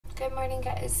Good morning,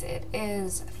 guys. It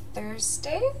is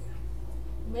Thursday,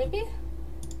 maybe?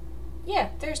 Yeah,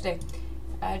 Thursday,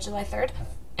 July 3rd.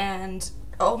 And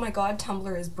oh my god,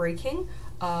 Tumblr is breaking.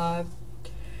 The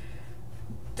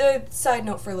side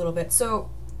note for a little bit. So,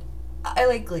 I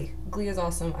like Glee. Glee is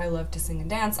awesome. I love to sing and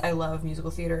dance. I love musical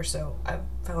theater, so I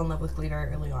fell in love with Glee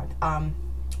very early on.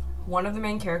 One of the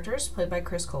main characters, played by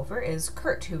Chris Colfer, is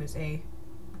Kurt, who is a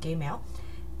gay male.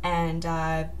 And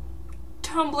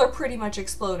Tumblr pretty much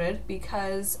exploded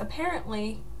because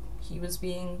apparently he was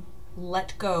being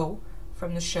let go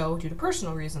from the show due to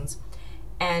personal reasons.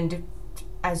 And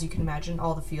as you can imagine,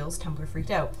 all the feels, Tumblr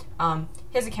freaked out.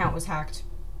 His account was hacked,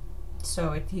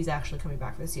 so he's actually coming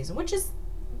back for the season, which is,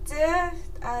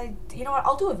 you know what,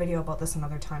 I'll do a video about this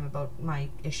another time about my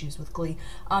issues with Glee.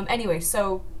 Anyway,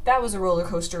 so that was a roller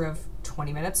coaster of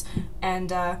 20 minutes,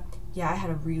 and yeah, I had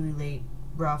a really late,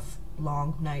 rough,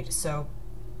 long night, so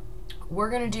we're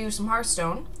gonna do some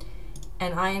Hearthstone,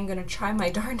 and I am gonna try my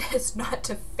darndest not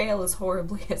to fail as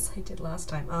horribly as I did last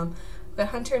time. We've got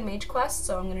Hunter and Mage Quest,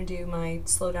 so I'm gonna do my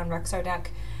Slowdown Rexar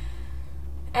deck,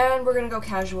 and we're gonna go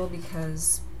casual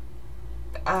because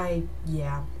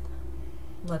yeah.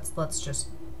 Let's just,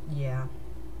 yeah.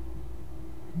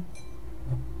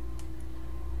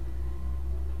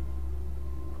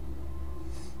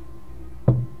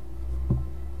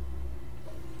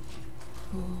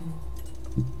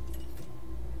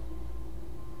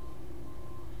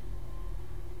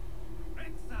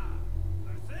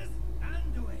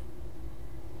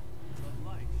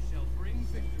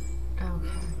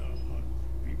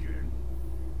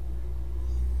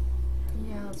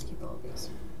 Yeah, let's keep all of these.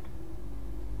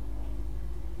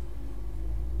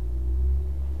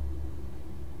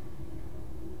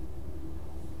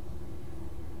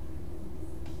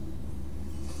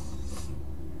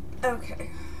 Okay.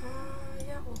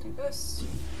 Yeah, we'll do this.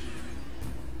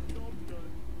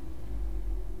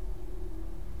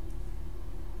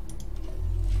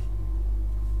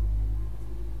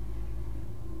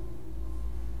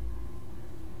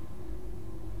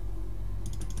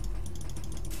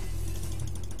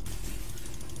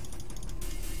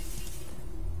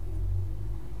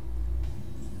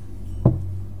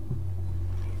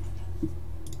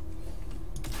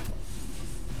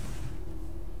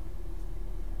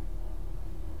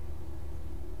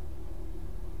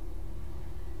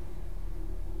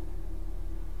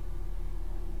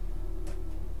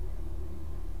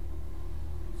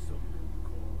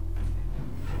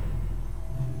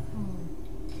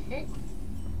 Okay.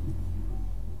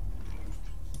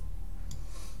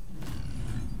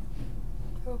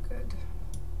 Oh, good.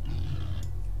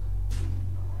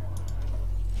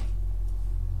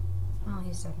 Well,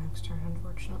 he's dead next turn,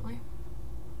 unfortunately.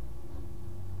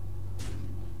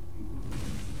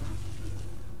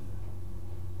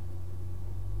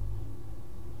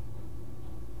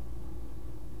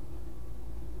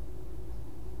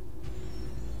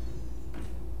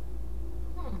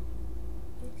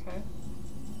 Okay.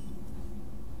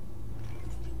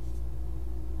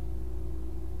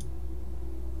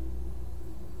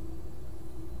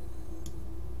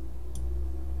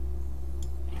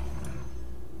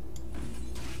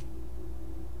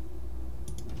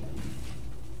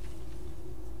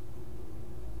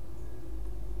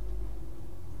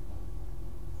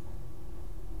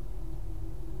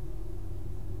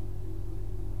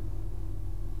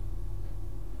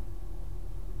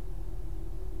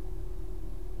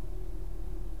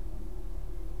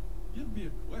 Give me a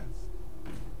quest.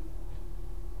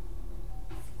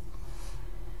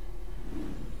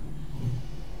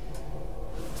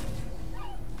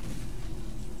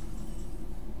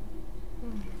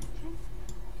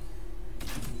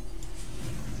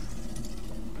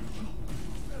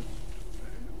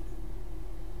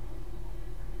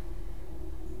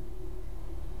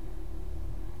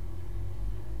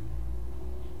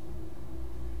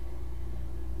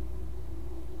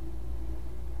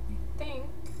 I think.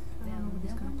 I don't know what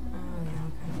he's gonna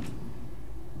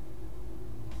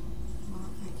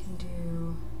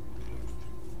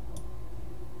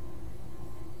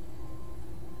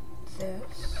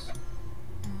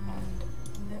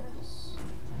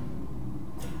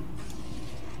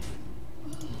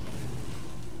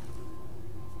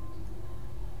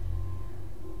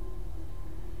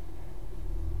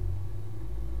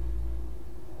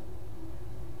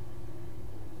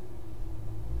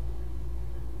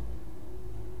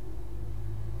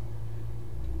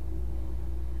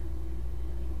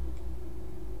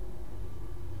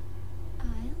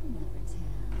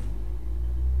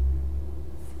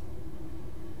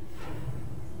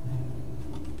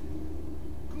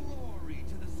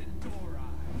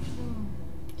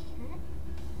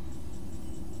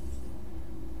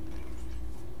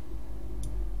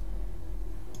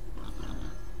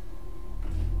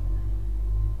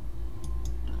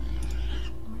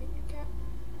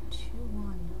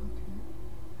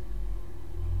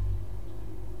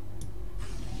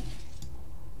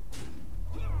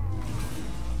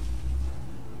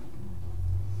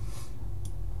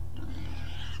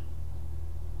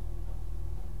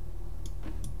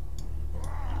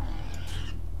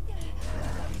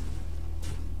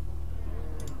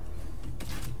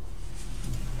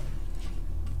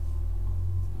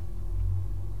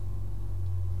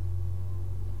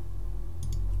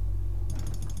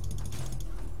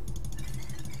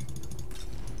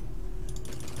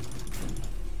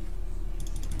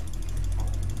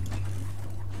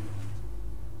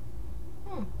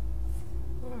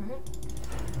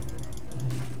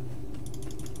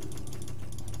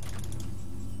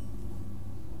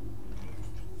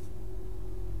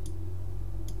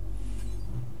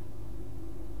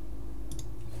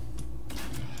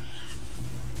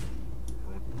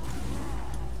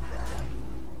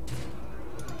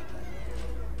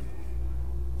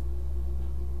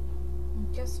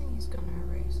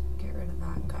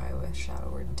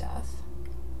with.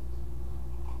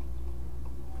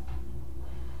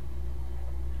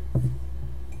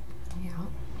 Yeah,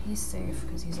 he's safe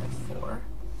because he's at 4.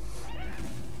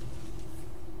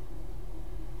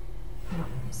 No,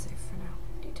 he's safe for now.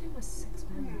 What are you doing with 6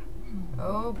 mana?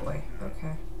 Oh boy,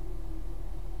 okay.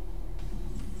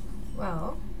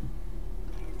 Well,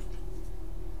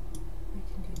 I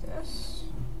can do this,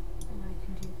 and I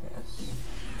can do this.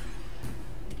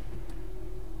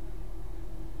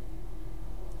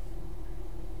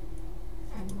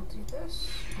 And we'll do this,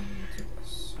 and we'll do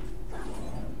this.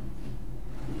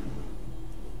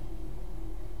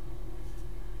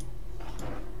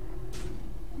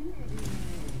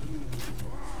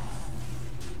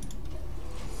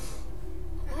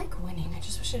 I like winning. I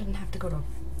just wish I didn't have to go to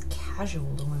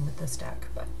casual to win with this deck,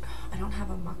 but I don't have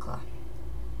a Makla.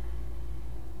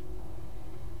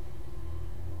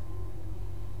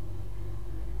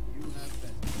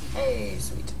 Hey,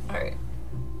 sweet. Alright.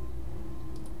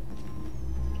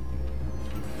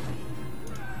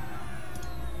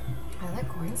 I like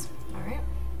coins. Alright.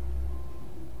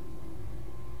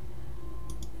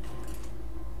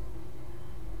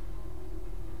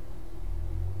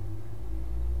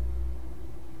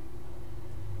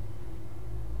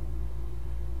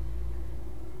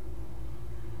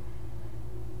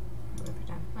 Every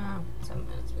time. Oh, 7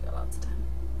 minutes. We got lots of time.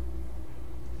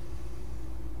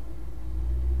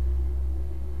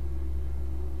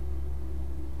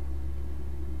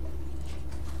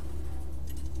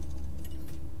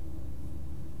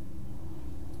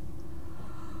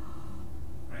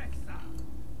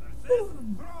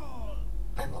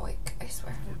 I'm awake, I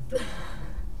swear.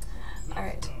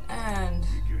 Alright, and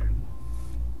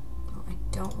well, I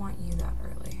don't want you that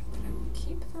early, but I will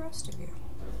keep the rest of you.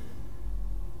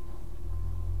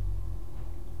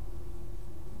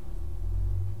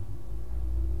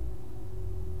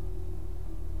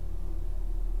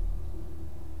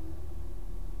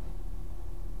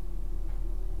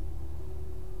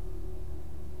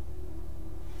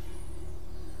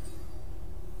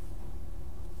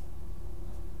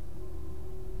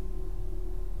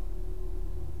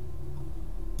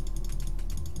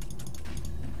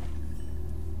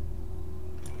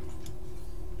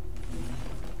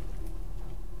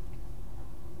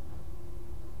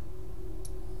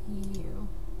 You.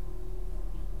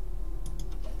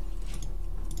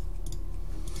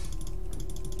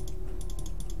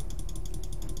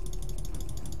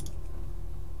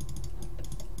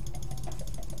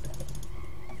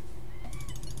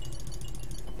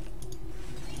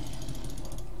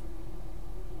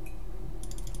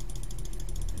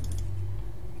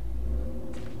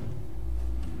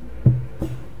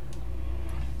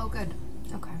 Oh, good.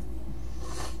 Okay.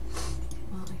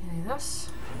 Well, I can do this.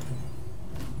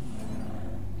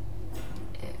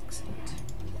 Excellent.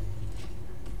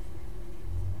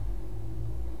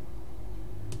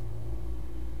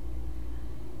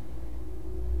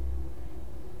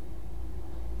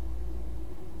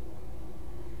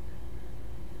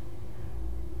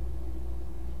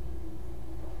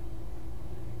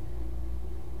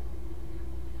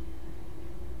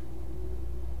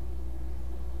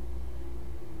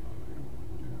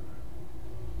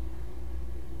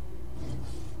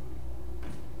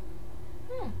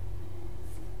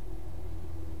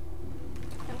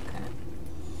 Okay.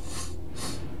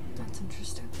 That's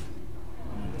interesting.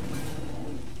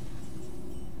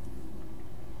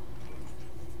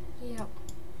 Yep.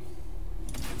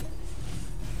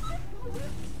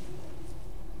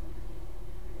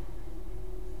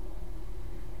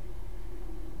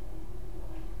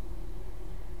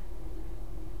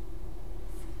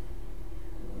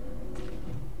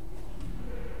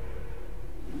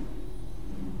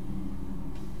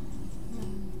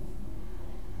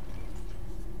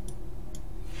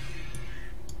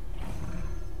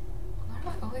 Why do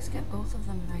I always get both of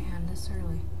them in my hand this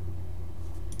early?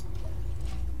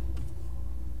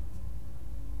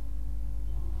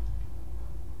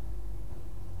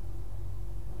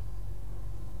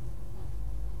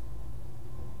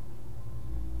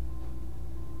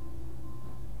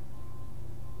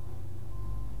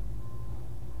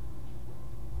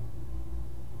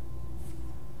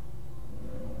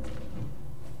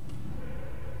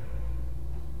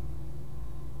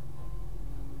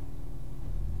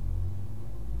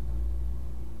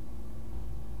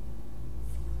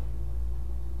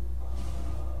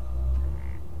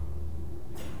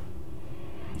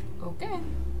 Okay.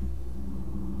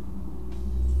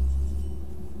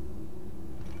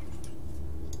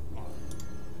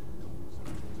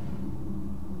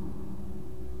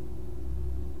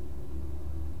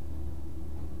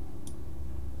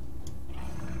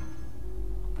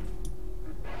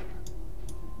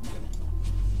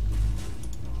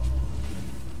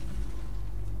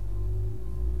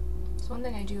 one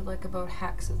thing I do like about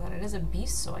Hex is that it is a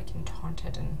beast, so I can taunt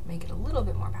it and make it a little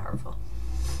bit more powerful.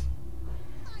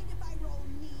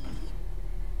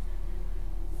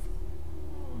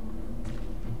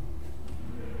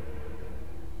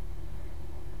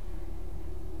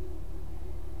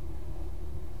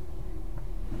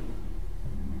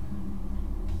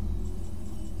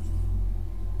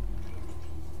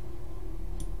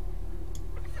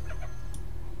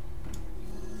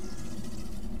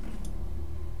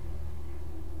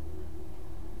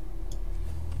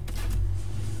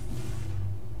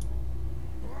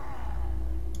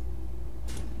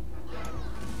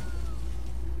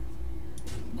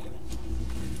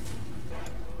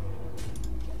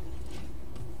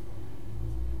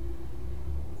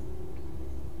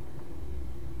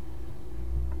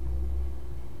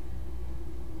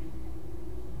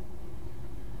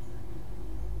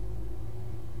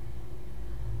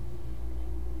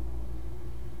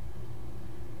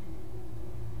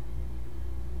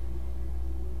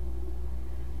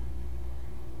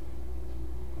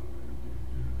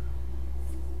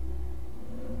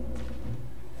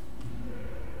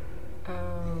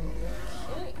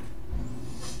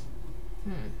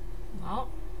 Well.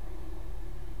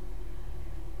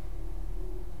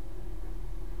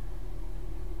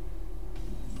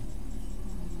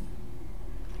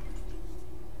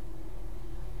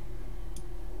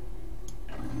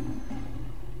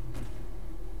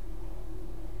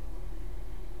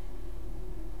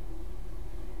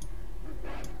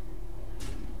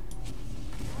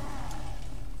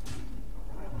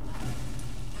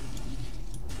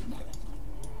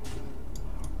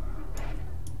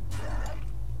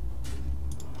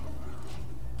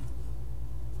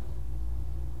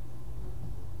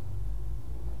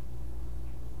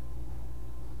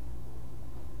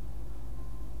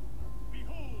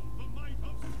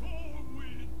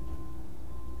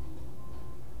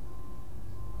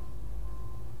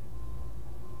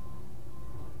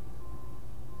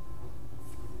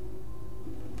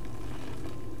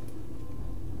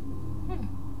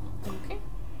 Okay.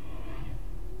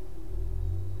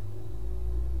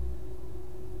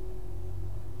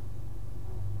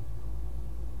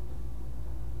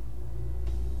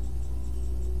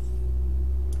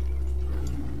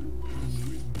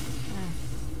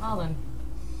 Well then.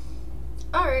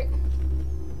 Alright.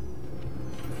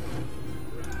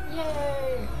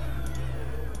 Yay!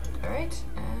 Alright,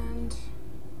 and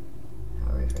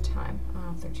how are we for time?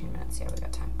 Oh, 13 minutes. Yeah, we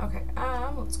got time. Okay,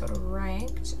 let's go to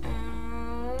ranked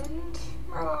and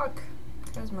Murloc.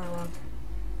 There's Murloc.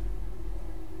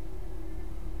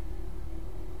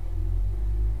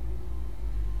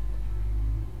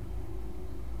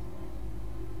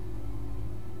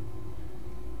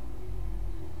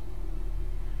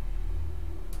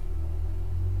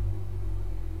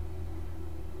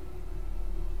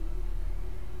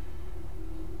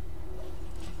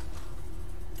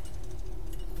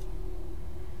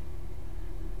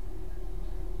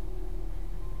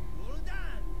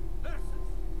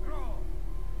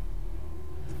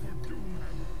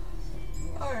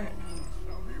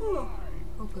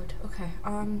 Oh, good. Okay.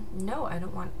 No, I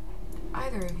don't want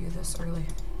either of you this early.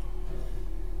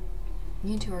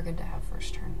 You two are good to have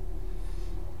first turn.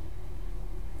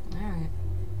 Alright.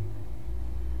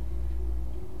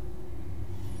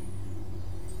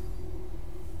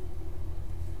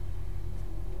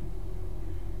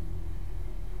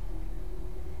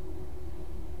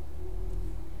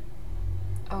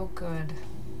 Oh, good.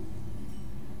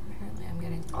 Apparently I'm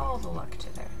getting all the luck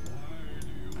today.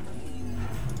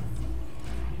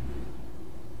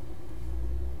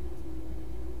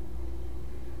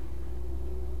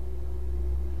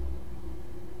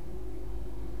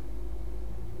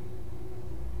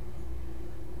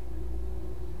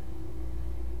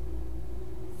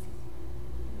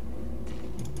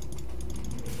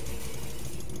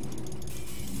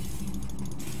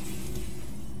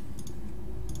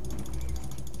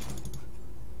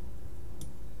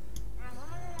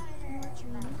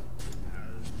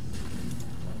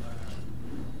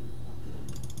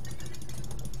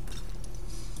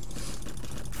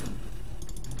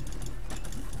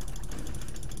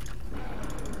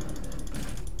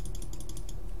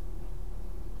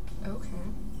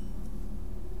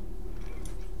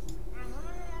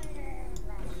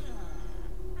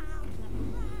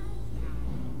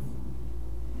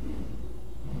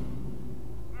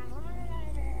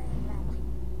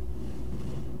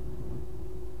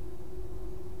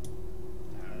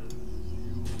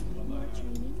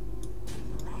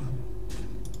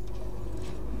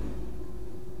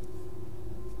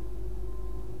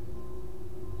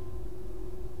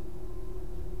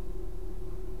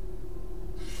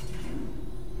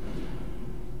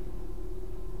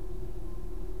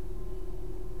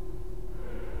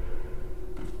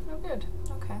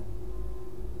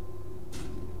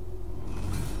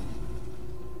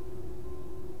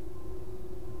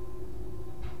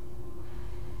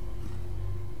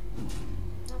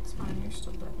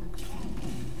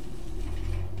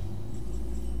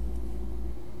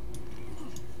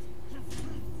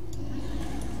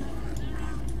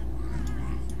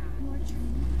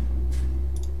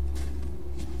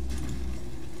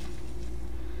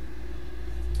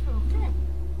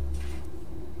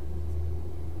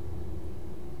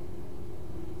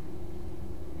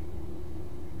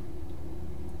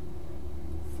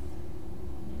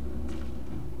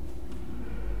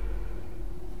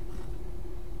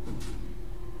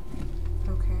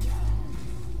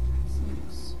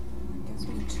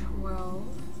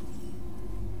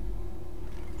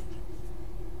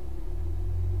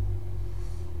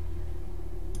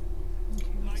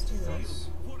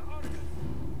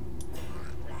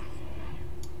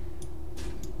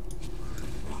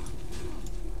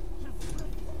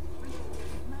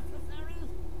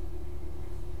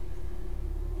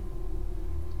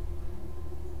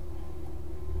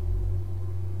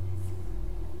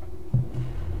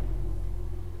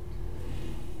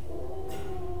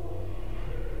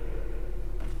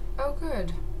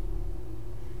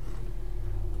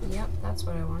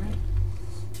 That's what I wanted.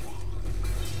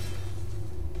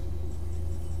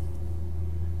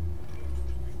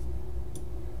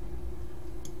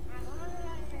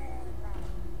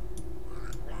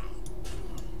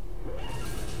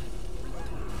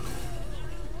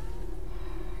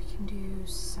 I can do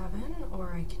 7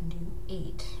 or I can do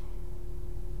 8.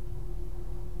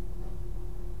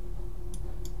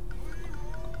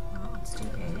 Well, let's do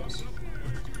 8.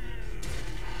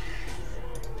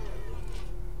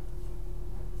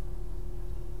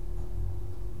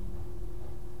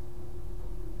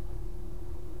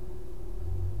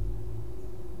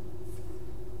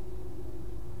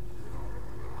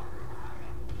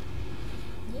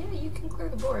 Yeah, you can clear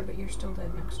the board, but you're still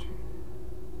dead next turn.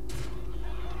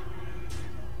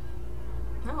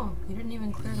 No, you didn't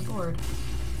even clear the board.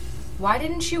 Why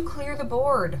didn't you clear the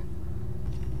board?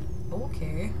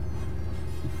 Okay.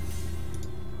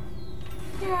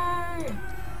 Yay! Alright,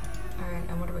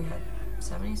 and what do we got?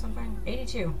 70 something?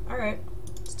 82. Alright.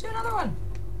 Let's do another one.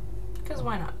 Because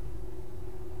why not?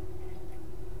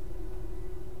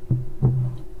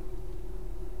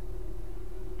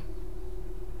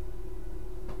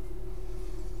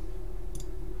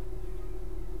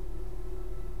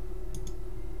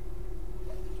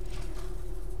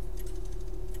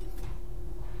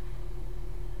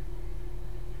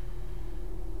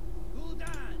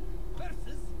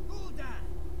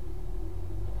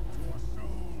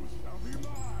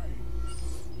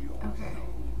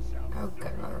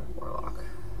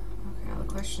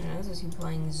 Is he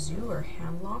playing Zoo or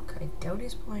Handlock? I doubt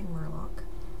he's playing Murloc.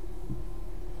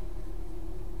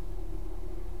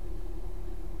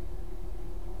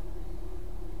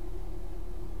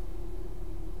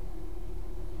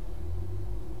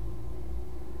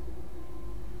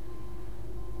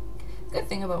 Good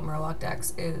thing about Murloc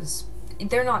decks is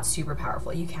they're not super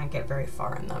powerful. You can't get very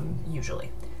far in them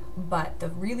usually. But the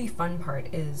really fun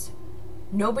part is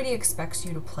nobody expects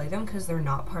you to play them because they're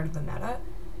not part of the meta.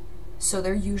 So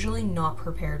they're usually not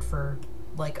prepared for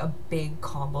like a big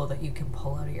combo that you can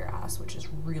pull out of your ass, which is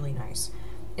really nice.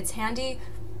 It's handy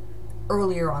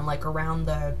earlier on, like around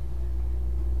the,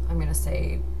 I'm gonna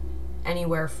say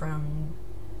anywhere from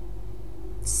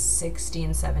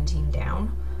 16, 17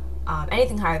 down.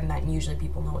 Anything higher than that, and usually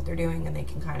people know what they're doing and they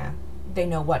can they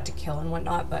know what to kill and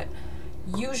whatnot, but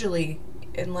usually,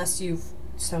 unless you've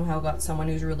somehow got someone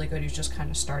who's really good who's just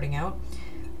kind of starting out,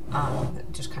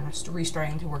 just kind of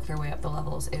restarting to work their way up the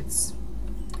levels, it's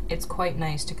quite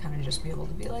nice to kind of just be able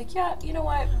to be like, yeah, you know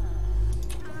what,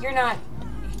 you're not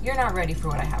ready for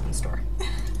what I have in store.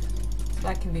 So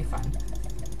that can be fun.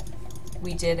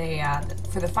 We did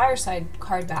for the Fireside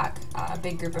card back, a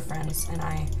big group of friends and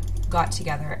I got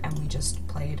together and we just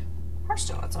played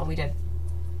Hearthstone. That's all we did.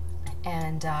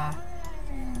 And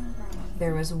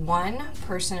there was one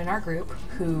person in our group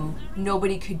who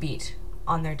nobody could beat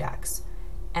on their decks.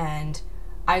 And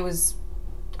I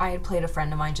had played a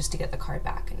friend of mine just to get the card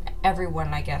back, and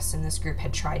everyone, I guess, in this group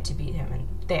had tried to beat him, and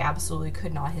they absolutely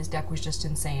could not. His deck was just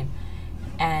insane.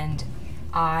 And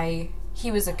I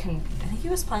think he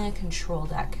was playing a control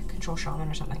deck, Control Shaman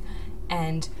or something,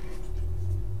 and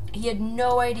he had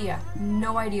no idea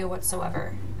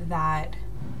whatsoever that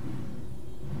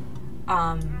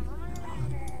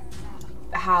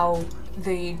how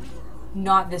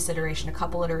not this iteration, a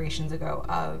couple iterations ago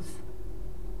of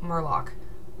Murloc,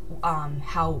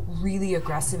 how really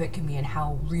aggressive it can be and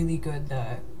how really good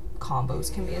the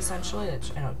combos can be, essentially.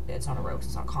 I know it's not a rogue,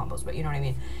 it's not combos, but you know what I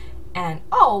mean. And,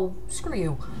 oh, screw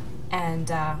you. And,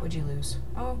 would you lose?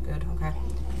 Oh, good, okay.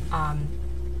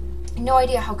 No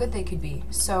idea how good they could be.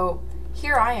 So,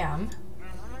 here I am.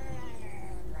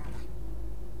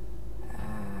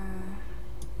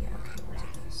 Yeah, okay, we'll do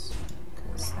this.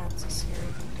 Because that's a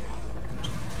scary thing to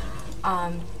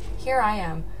happen. Here I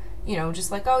am. You know,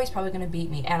 just like, oh, he's probably going to beat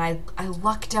me. And I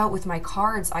lucked out with my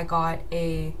cards. I got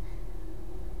the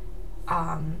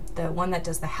one that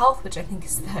does the health, which I think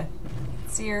is the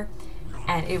Seer.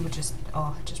 And it would just,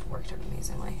 it just worked out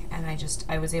amazingly. And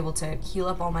I was able to heal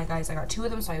up all my guys. I got 2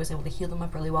 of them, so I was able to heal them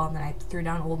up really well. And then I threw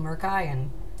down old Murkai, and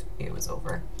it was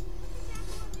over.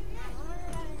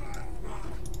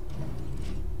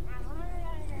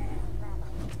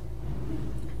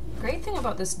 Great thing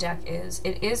about this deck is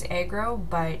it is aggro,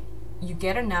 but you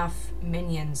get enough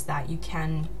minions that you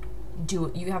can do,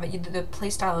 the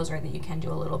playstyle is right that you can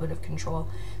do a little bit of control.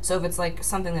 So if it's like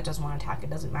something that doesn't want to attack, it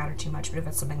doesn't matter too much, but if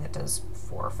it's something that does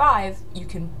 4 or 5, you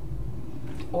can,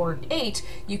 or 8,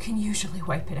 you can usually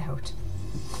wipe it out.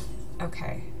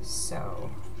 Okay, so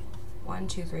 1,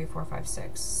 2, 3, 4, 5,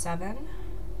 6, 7.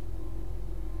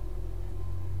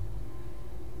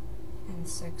 And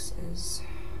 6 is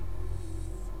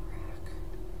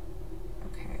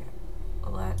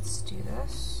let's do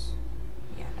this.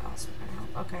 Yeah, no, that's not gonna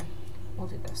help. Okay, we'll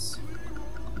do this.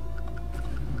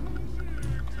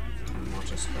 And we'll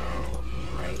just go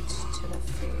right to the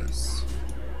face.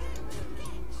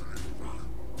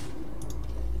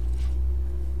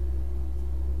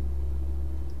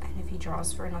 And if he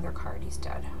draws for another card, he's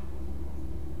dead.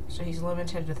 So he's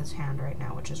limited with his hand right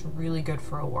now, which is really good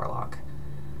for a warlock.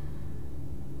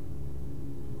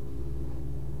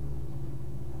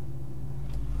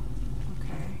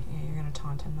 Okay, yeah, you're gonna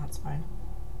taunt him, that's fine.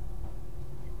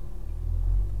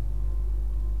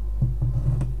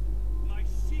 My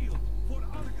shield for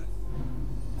Argus.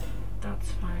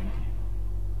 That's fine.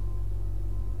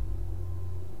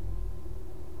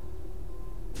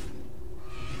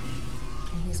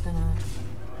 And he's gonna...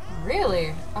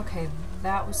 Really? Okay,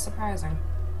 that was surprising.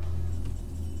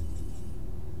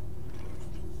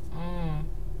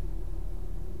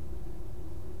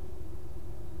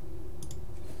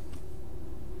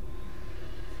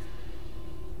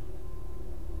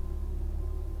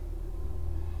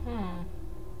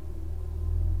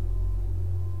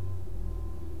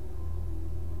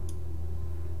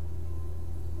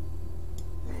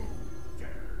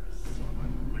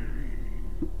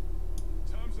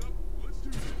 Time's up. Let's do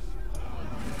this.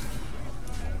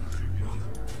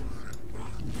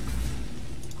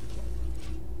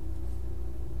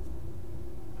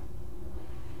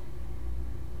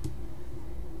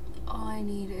 All I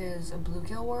need is a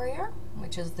Bluegill Warrior,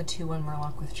 which is the 2/1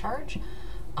 Murloc with charge,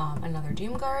 another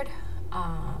Doom Guard,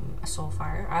 a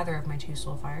Soulfire, either of my 2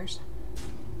 Soulfires.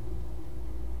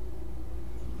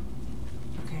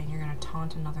 Okay, and you're gonna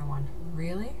taunt another one.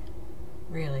 Really?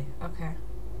 Really? Okay.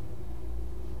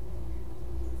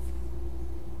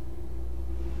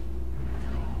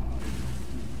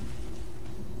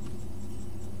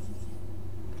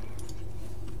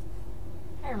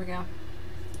 There we go.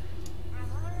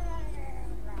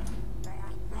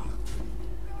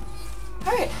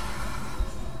 Alright.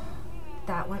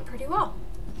 That went pretty well.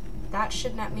 That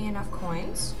should net me enough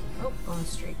coins. Oh, bonus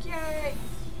streak. Yay!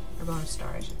 Or bonus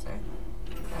star, I should say.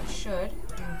 That should,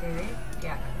 in theory.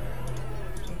 Yeah.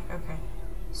 Okay.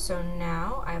 So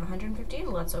now I have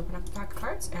 115. Let's open up the pack of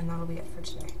cards, and that'll be it for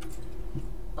today.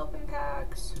 Open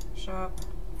packs. Shop.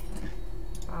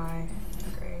 Buy.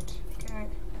 Great. Okay.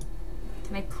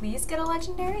 Can I please get a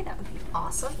legendary? That would be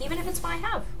awesome. Even if it's one I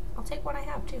have. I'll take one I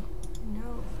have, too.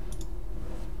 No.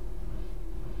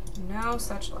 No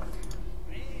such luck.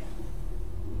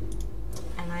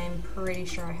 And I am pretty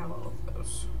sure I have all of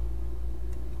those.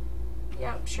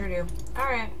 Yep, sure do.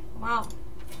 Alright, well,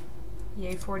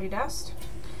 yay 40 dust.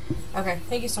 Okay,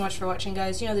 thank you so much for watching,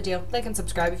 guys. You know the deal. Like and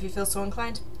subscribe if you feel so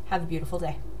inclined. Have a beautiful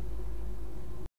day.